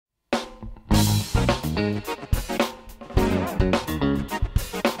Here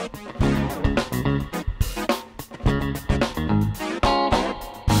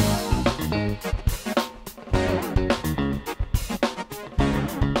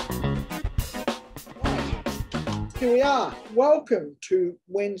we are. Welcome to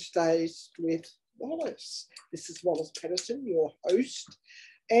Wednesdays with Wallis. This is Wallis Pattisonn, your host,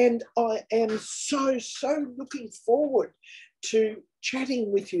 and I am so looking forward to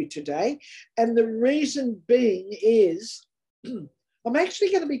chatting with you today. And the reason being is I'm actually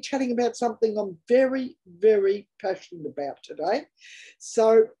going to be chatting about something I'm very passionate about today.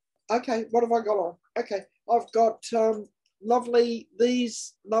 So, okay, what have I got on? Okay, I've got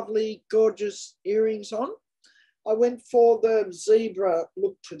these lovely, gorgeous earrings on. I went for the zebra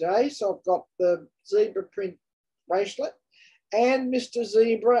look today, so I've got the zebra print bracelet and Mr.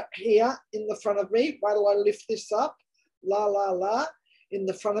 Zebra here in the front of me. Wait till I lift this up, la la la, in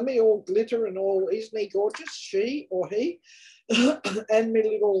the front of me, all glitter and all, isn't he gorgeous, she or he? And my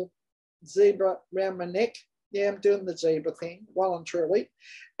little zebra around my neck. Yeah, I'm doing the zebra thing, well and truly.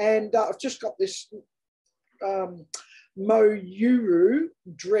 And I've just got this Moyuru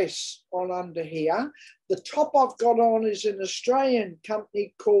dress on under here. The top I've got on is an Australian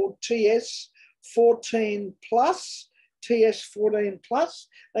company called TS14 Plus. TS14 Plus.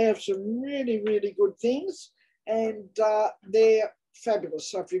 They have some really good things, and they're fabulous.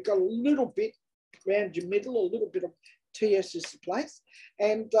 So if you've got a little bit around your middle, a little bit of TS is the place.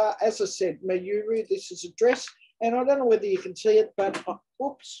 And as I said, Moyuru, this is a dress, and I don't know whether you can see it, but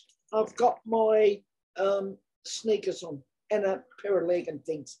oops, I've got my sneakers on and a pair of legging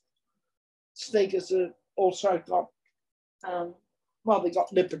things. Sneakers are also got, well, they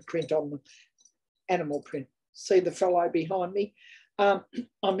got leopard print on them, animal print. See the fellow behind me? I'm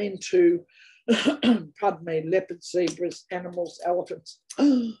into, pardon me, leopards, zebras, animals, elephants.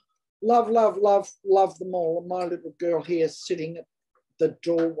 Love them all. And my little girl here sitting at the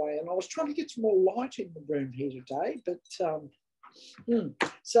doorway. And I was trying to get some more light in the room here today, but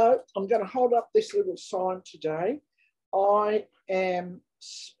so I'm going to hold up this little sign today. I am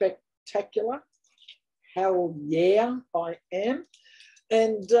spectacular. Hell yeah, I am.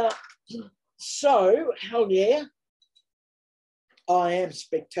 And so, hell yeah, I am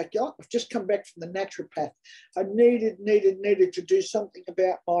spectacular. I've just come back from the naturopath. I needed to do something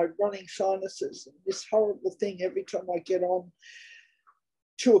about my running sinuses and this horrible thing every time I get on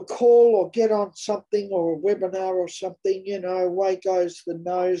to a call or get on something or a webinar or something, you know, away goes the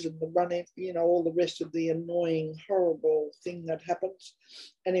nose and the running, you know, all the rest of the annoying, horrible thing that happens.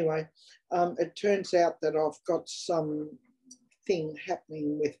 Anyway, it turns out that I've got some thing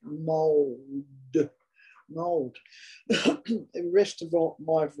happening with mold. The rest of all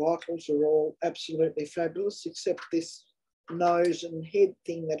my vitals are all absolutely fabulous, except this nose and head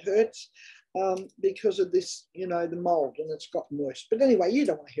thing that hurts. Because of this, you know, the mold, and it's gotten worse. But anyway, you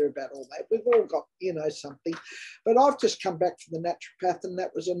don't want to hear about all that. We've all got, you know, something. But I've just come back from the naturopath, and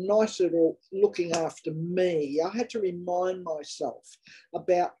that was a nice little looking after me. I had to remind myself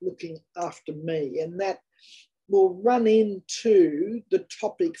about looking after me, and that will run into the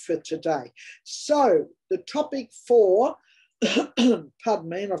topic for today. So the topic for pardon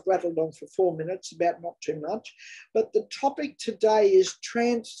me, and I've rattled on for 4 minutes, about not too much, but the topic today is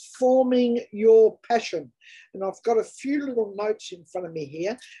transforming your passion. And I've got a few little notes in front of me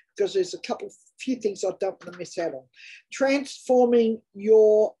here because there's few things I don't want to miss out on. Transforming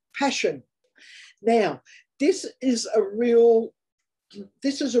your passion. Now, this is a real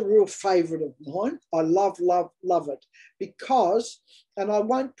favorite of mine. I love it because, and I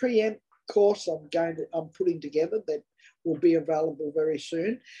won't preempt course I'm putting together that will be available very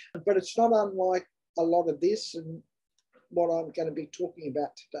soon, but it's not unlike a lot of this and what I'm going to be talking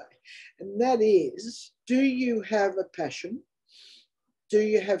about today. And that is, do you have a passion? Do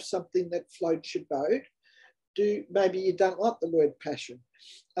you have something that floats your boat? Maybe you don't like the word passion,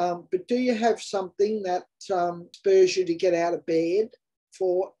 but do you have something that spurs you to get out of bed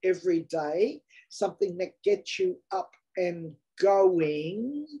for every day, something that gets you up and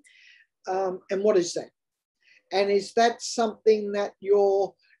going? And what is that? And is that something that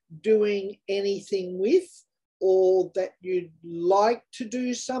you're doing anything with, or that you'd like to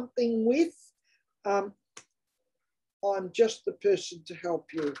do something with? I'm just the person to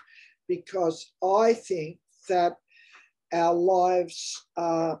help you, because I think that our lives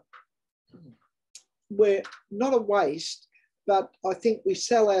we're not a waste, but I think we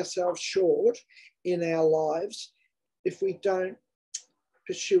sell ourselves short in our lives if we don't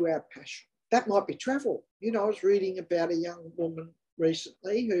pursue our passion. That might be travel. You know, I was reading about a young woman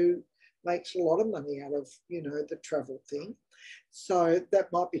recently who makes a lot of money out of, the travel thing. So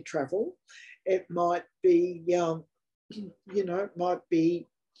that might be travel. It might be, it might be,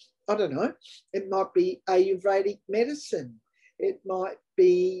 I don't know, it might be Ayurvedic medicine. It might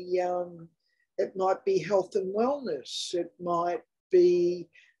be health and wellness. It might be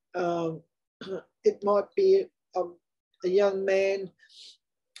a young man.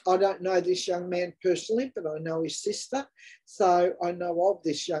 I don't know this young man personally, but I know his sister. So I know of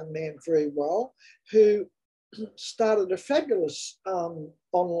this young man very well, who started a fabulous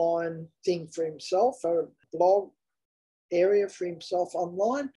online thing for himself, a blog area for himself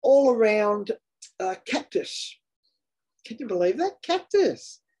online, all around cactus. Can you believe that?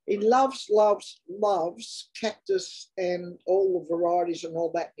 Cactus. He loves cactus and all the varieties and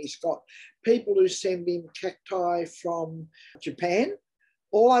all that. And he's got people who send him cacti from Japan,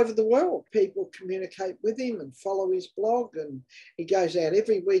 all over the world. People communicate with him and follow his blog, and he goes out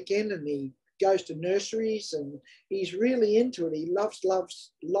every weekend and he goes to nurseries, and he's really into it. He loves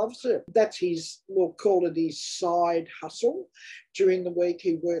it. That's his, we'll call it his side hustle. During the week,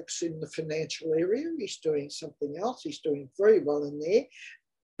 he works in the financial area. He's doing something else. He's doing very well in there.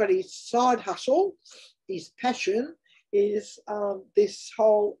 But his side hustle, his passion, is this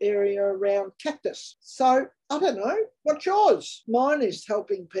whole area around cactus. So I don't know, what's yours? Mine is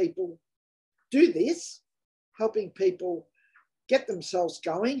helping people do this, helping people get themselves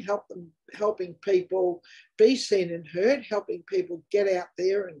going, helping people be seen and heard, helping people get out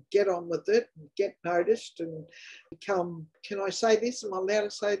there and get on with it and get noticed and become, can I say this? Am I allowed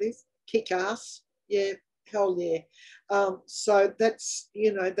to say this? Kick ass. Yeah, hell yeah. So that's,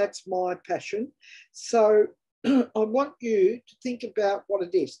 that's my passion. So I want you to think about what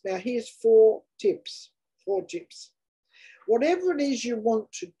it is. Now, here's 4 tips. Whatever it is you want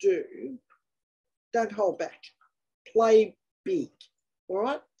to do, don't hold back. Play big, all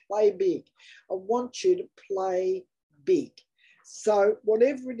right? Play big. I want you to play big. So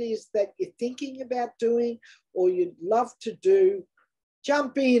whatever it is that you're thinking about doing or you'd love to do,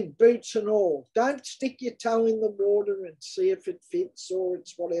 jump in, boots and all. Don't stick your toe in the water and see if it fits or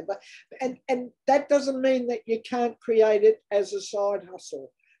it's whatever. And that doesn't mean that you can't create it as a side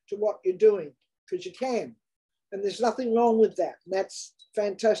hustle to what you're doing, because you can. And there's nothing wrong with that. And that's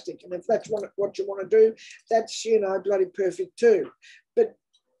fantastic. And if that's what you want to do, that's, bloody perfect too. But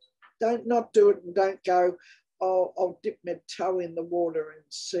don't not do it and don't go, oh, I'll dip my toe in the water and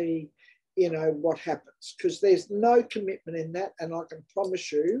see, what happens. Because there's no commitment in that. And I can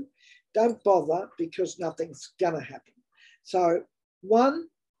promise you, don't bother, because nothing's going to happen. So 1,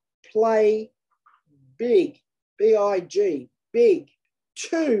 play big, B-I-G, big.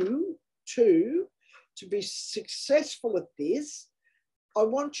 2, to be successful at this, I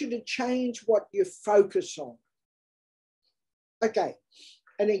want you to change what you focus on. Okay,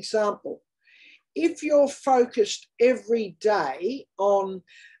 an example. If you're focused every day on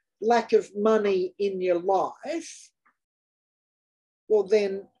lack of money in your life, well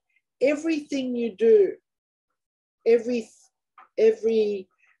then everything you do, every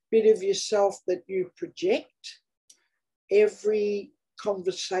bit of yourself that you project, every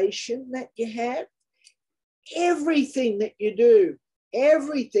conversation that you have, everything that you do,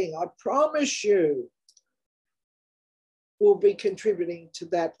 everything, I promise you, will be contributing to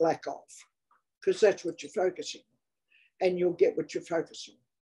that lack of, because that's what you're focusing on, and you'll get what you're focusing on.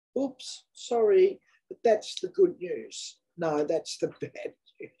 Oops, sorry, but that's the good news. No, that's the bad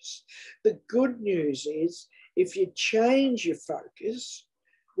news. The good news is if you change your focus,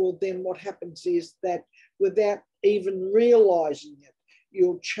 well, then what happens is that without even realizing it,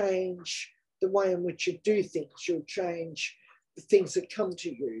 you'll change the way in which you do things. You'll change the things that come to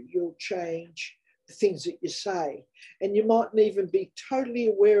you. You'll change the things that you say. And you mightn't even be totally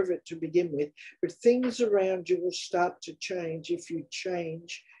aware of it to begin with, but things around you will start to change if you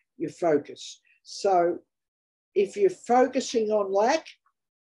change your focus. So if you're focusing on lack,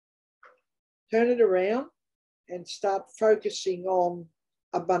 turn it around and start focusing on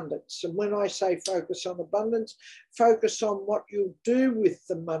abundance. And when I say focus on abundance, focus on what you'll do with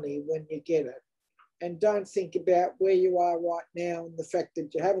the money when you get it. And don't think about where you are right now and the fact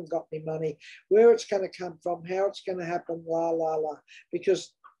that you haven't got any money, where it's going to come from, how it's going to happen,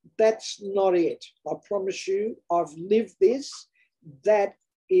 because that's not it. I promise you, I've lived this. That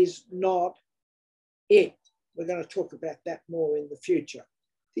is not it. We're going to talk about that more in the future.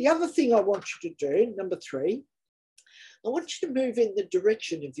 The other thing I want you to do, number 3, I want you to move in the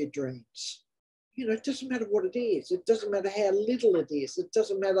direction of your dreams. It doesn't matter what it is. It doesn't matter how little it is. It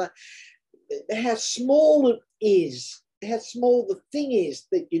doesn't matter how small it is, how small the thing is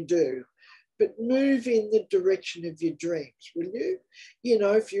that you do. but move in the direction of your dreams, will you? You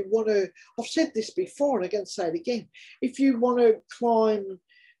know, if you want to, I've said this before and I'm going to say it again. If you want to climb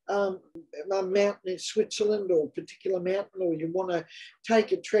a mountain in Switzerland, or a particular mountain, or you want to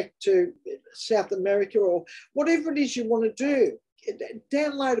take a trek to South America, or whatever it is you want to do,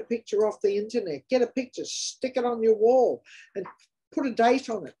 download a picture off the internet, get a picture, stick it on your wall and put a date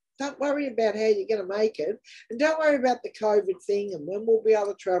on it. Don't worry about how you're going to make it, and don't worry about the COVID thing and when we'll be able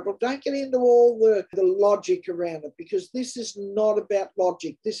to travel. Don't get into all the logic around it, because this is not about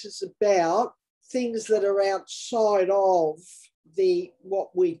logic. This is about things that are outside of what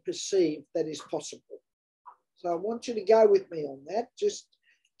we perceive that is possible. So I want you to go with me on that. Just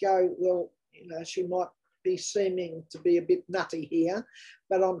go, well, you know, she might be seeming to be a bit nutty here,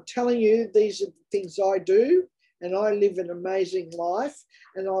 but I'm telling you, these are the things I do, and I live an amazing life,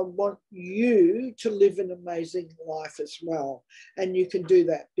 and I want you to live an amazing life as well. And you can do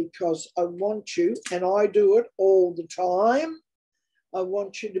that because I want you, and I do it all the time, I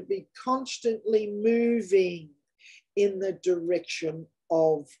want you to be constantly moving in the direction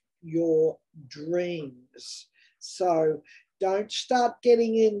of your dreams. So don't start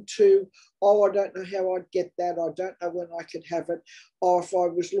getting into, oh, I don't know how I'd get that. I don't know when I could have it. Or if I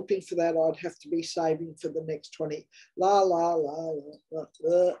was looking for that, I'd have to be saving for the next 20. La, la, la, la, la,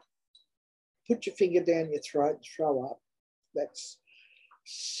 la. Put your finger down your throat and throw up. That's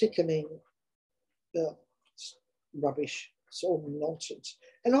sickening rubbish. It's all nonsense.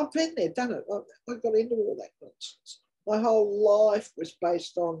 And I've been there, done it. I got into all that nonsense. My whole life was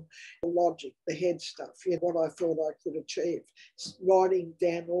based on the logic, the head stuff, you know, what I thought I could achieve. Writing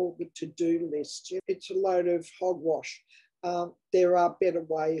down all the to-do lists. It's a load of hogwash. There are better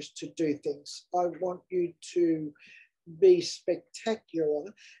ways to do things. I want you to be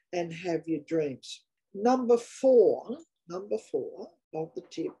spectacular and have your dreams. Number four of the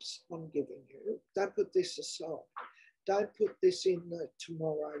tips I'm giving you, don't put this aside. Don't put this in the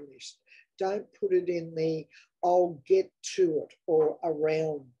tomorrow list. Don't put it in the I'll get to it or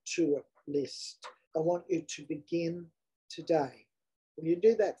around to it list. I want you to begin today. Will you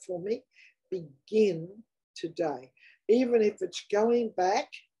do that for me? Begin today. Even if it's going back,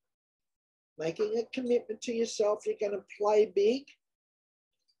 making a commitment to yourself, you're going to play big,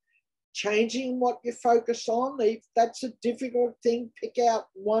 changing what you focus on. If that's a difficult thing, pick out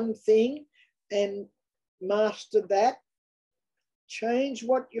one thing and master that. Change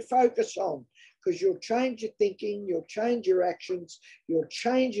what you focus on, because you'll change your thinking, you'll change your actions, you'll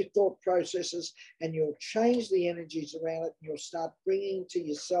change your thought processes, and you'll change the energies around it, and you'll start bringing to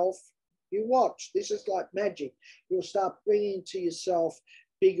yourself, you watch, this is like magic, you'll start bringing to yourself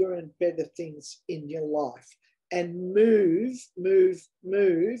bigger and better things in your life. And move,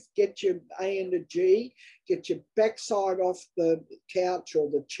 get your A and a G, get your backside off the couch or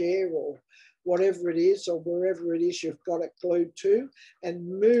the chair or whatever it is, or wherever it is you've got it glued to, and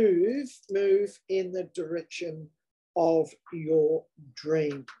move in the direction of your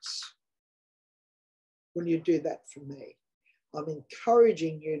dreams. Will you do that for me? I'm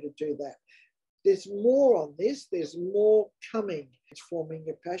encouraging you to do that. There's more on this, there's more coming. It's forming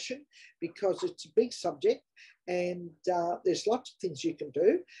your passion, because it's a big subject, and there's lots of things you can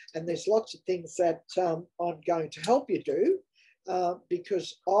do, and there's lots of things that I'm going to help you do.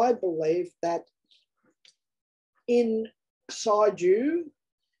 Because I believe that inside you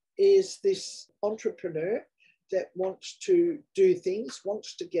is this entrepreneur that wants to do things,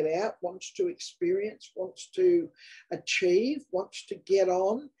 wants to get out, wants to experience, wants to achieve, wants to get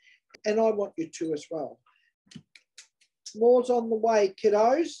on. And I want you to as well. More's on the way,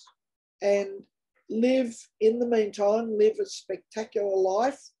 kiddos. And live, in the meantime, live a spectacular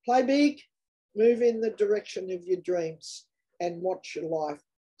life. Play big, move in the direction of your dreams, and watch your life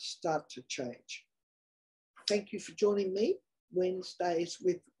start to change. Thank you for joining me, Wednesdays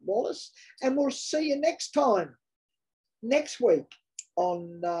with Wallis, and we'll see you next time, next week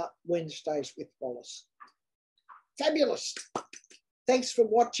on Wednesdays with Wallis. Fabulous. Thanks for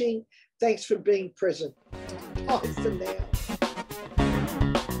watching. Thanks for being present. Bye for now.